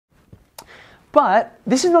But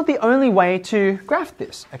this is not the only way to graph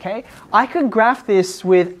this, okay? I can graph this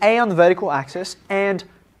with a on the vertical axis and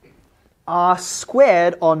r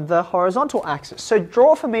squared on the horizontal axis. So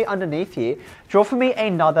draw for me underneath here, draw for me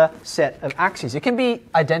another set of axes. It can be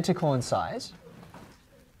identical in size.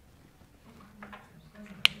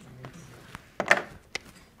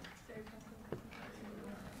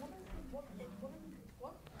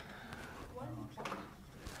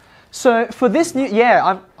 So for this new,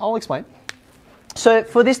 I'll explain. So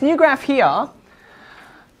for this new graph here,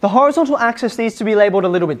 the horizontal axis needs to be labeled a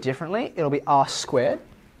little bit differently. It'll be r squared.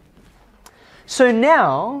 So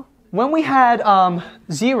now, when we had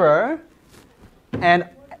 0 and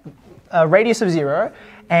a radius of 0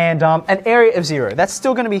 and an area of 0, that's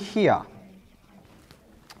still going to be here.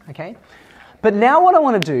 Okay? But now what I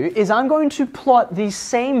want to do is I'm going to plot these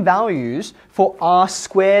same values for r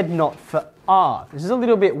squared, not for r. This is a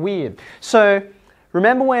little bit weird. So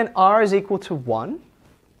remember when r is equal to 1,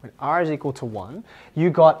 you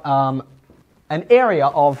got an area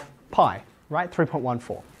of pi, right?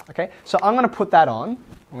 3.14. Okay, so I'm going to put that on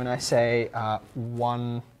when I say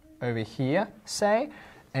 1 over here, say,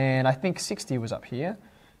 and I think 60 was up here.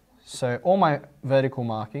 So all my vertical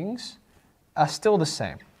markings are still the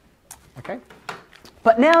same. Okay,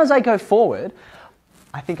 but now as I go forward,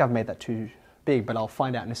 I think I've made that too big, but I'll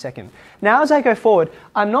find out in a second. Now as I go forward,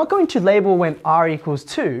 I'm not going to label when r equals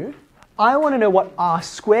 2. I want to know what r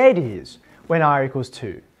squared is when r equals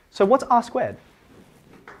 2. So what's r squared?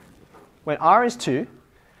 When r is 2,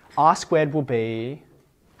 r squared will be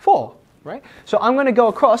 4, right? So I'm going to go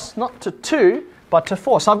across not to 2, but to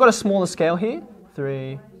 4. So I've got a smaller scale here.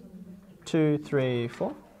 3, 2, 3,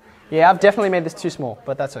 4. Yeah, I've definitely made this too small,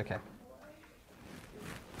 but that's okay.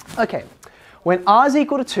 Okay, when r is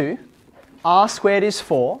equal to 2, r squared is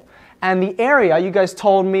 4, and the area you guys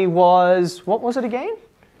told me was, what was it again?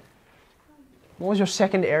 What was your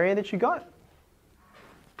second area that you got?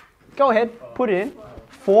 Go ahead, put it in.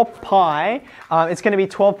 4 pi, it's going to be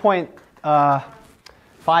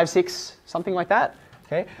 12.56, something like that.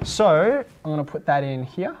 Okay, so I'm going to put that in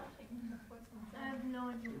here.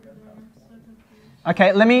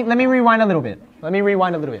 Okay, let me rewind a little bit.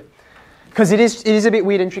 Because it is a bit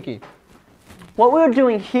weird and tricky. What we were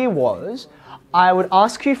doing here was, I would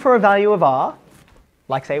ask you for a value of r,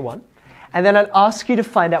 like say 1, and then I'd ask you to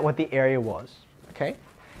find out what the area was. Okay?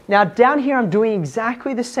 Now down here I'm doing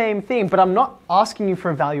exactly the same thing, but I'm not asking you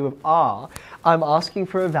for a value of r, I'm asking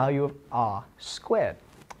for a value of r squared.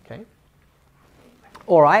 Okay?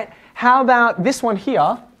 Alright, how about this one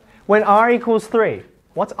here, when r equals 3,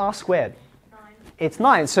 what's r squared? 9. It's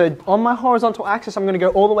 9, so on my horizontal axis I'm going to go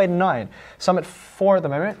all the way to 9. So I'm at 4 at the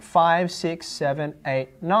moment, 5, 6, 7, 8,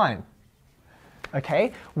 9.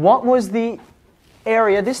 Okay, what was the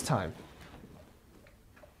area this time?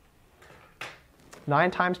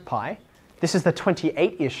 9 times pi. This is the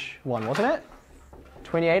 28-ish one, wasn't it?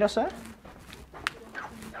 28 or so?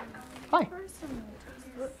 Hi.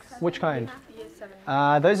 Which kind?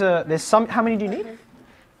 There's some, how many do you need?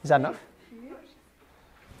 Is that enough?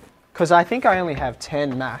 Because I think I only have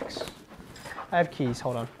 10 max. I have keys,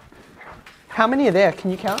 hold on. How many are there?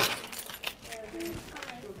 Can you count?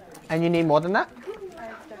 And you need more than that?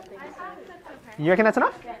 You reckon that's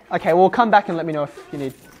enough? Okay, well come back and let me know if you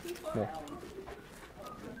need more.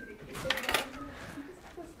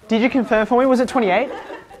 Did you confirm for me? Was it 28?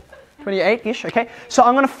 28-ish, okay. So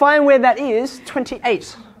I'm going to find where that is,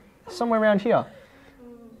 28. Somewhere around here.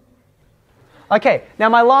 Okay, now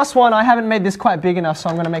my last one, I haven't made this quite big enough, so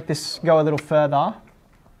I'm going to make this go a little further.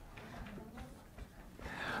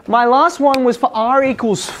 My last one was for r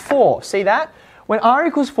equals 4. See that? When r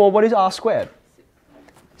equals 4, what is r squared?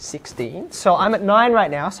 16. So I'm at 9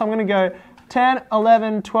 right now, so I'm going to go 10,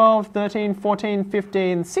 11, 12, 13, 14,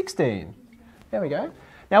 15, 16. There we go.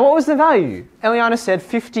 Now what was the value? Eliana said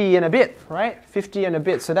 50 and a bit, right? 50 and a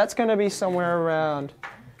bit. So that's going to be somewhere around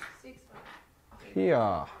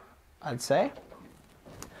here, I'd say.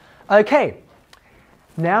 Okay.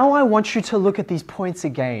 Now I want you to look at these points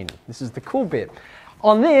again. This is the cool bit.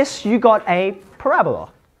 On this, you got a parabola,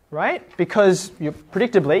 right? Because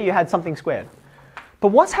predictably, you had something squared. But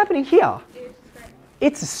what's happening here?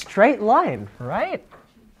 It's a straight line, right?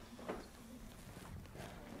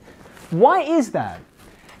 Why is that?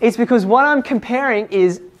 It's because what I'm comparing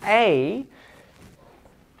is a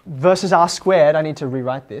versus r squared. I need to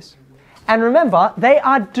rewrite this. And remember, they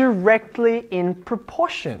are directly in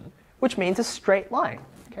proportion, which means a straight line.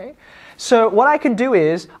 Okay? So what I can do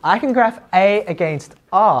is, I can graph a against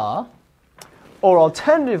r, or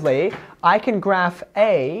alternatively, I can graph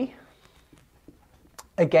a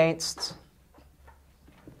against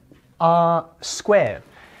r squared.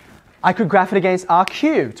 I could graph it against r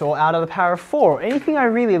cubed or out of the power of 4, or anything I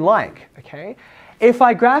really like, okay? If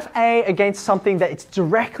I graph A against something that it's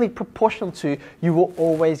directly proportional to, you will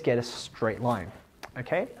always get a straight line,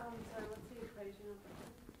 okay?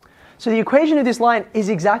 So the equation of this line is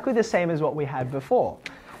exactly the same as what we had before.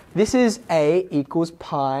 This is A equals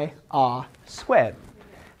pi r squared.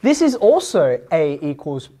 This is also A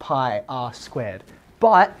equals pi r squared,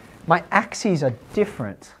 but my axes are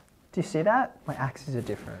different. Do you see that? My axes are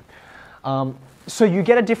different. So you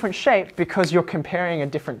get a different shape because you're comparing a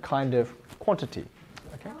different kind of quantity.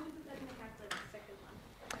 Okay?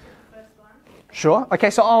 Sure. Okay,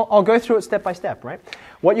 so I'll go through it step by step, right?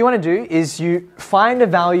 What you want to do is you find a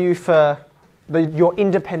value for your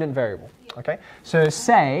independent variable. Okay? So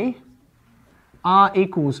say r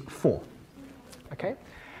equals 4. Okay?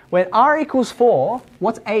 When r equals 4,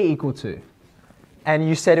 what's A equal to? And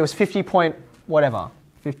you said it was 50 point whatever.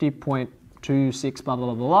 50.26 blah,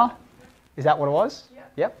 blah, blah, blah. Is that what it was? Yeah.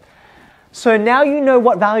 Yep. So now you know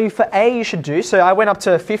what value for A you should do. So I went up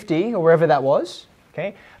to 50 or wherever that was.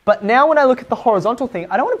 Okay. But now when I look at the horizontal thing,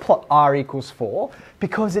 I don't want to plot r equals 4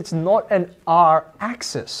 because it's not an r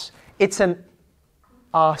axis. It's an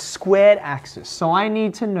r squared axis. So I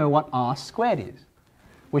need to know what r squared is,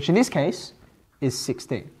 which in this case is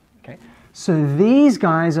 16. Okay. So these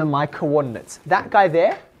guys are my coordinates. That guy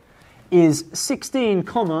there is 16,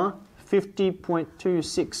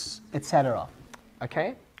 50.26, etc.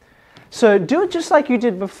 Okay? So do it just like you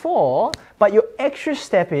did before, but your extra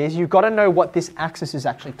step is you've got to know what this axis is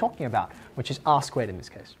actually talking about, which is r squared in this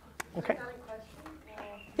case. Okay?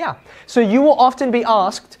 Yeah. So you will often be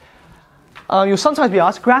asked, you'll sometimes be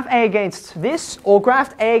asked, graph A against this or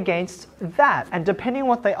graph A against that. And depending on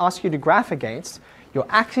what they ask you to graph against, your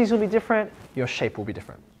axes will be different, your shape will be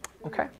different. Okay?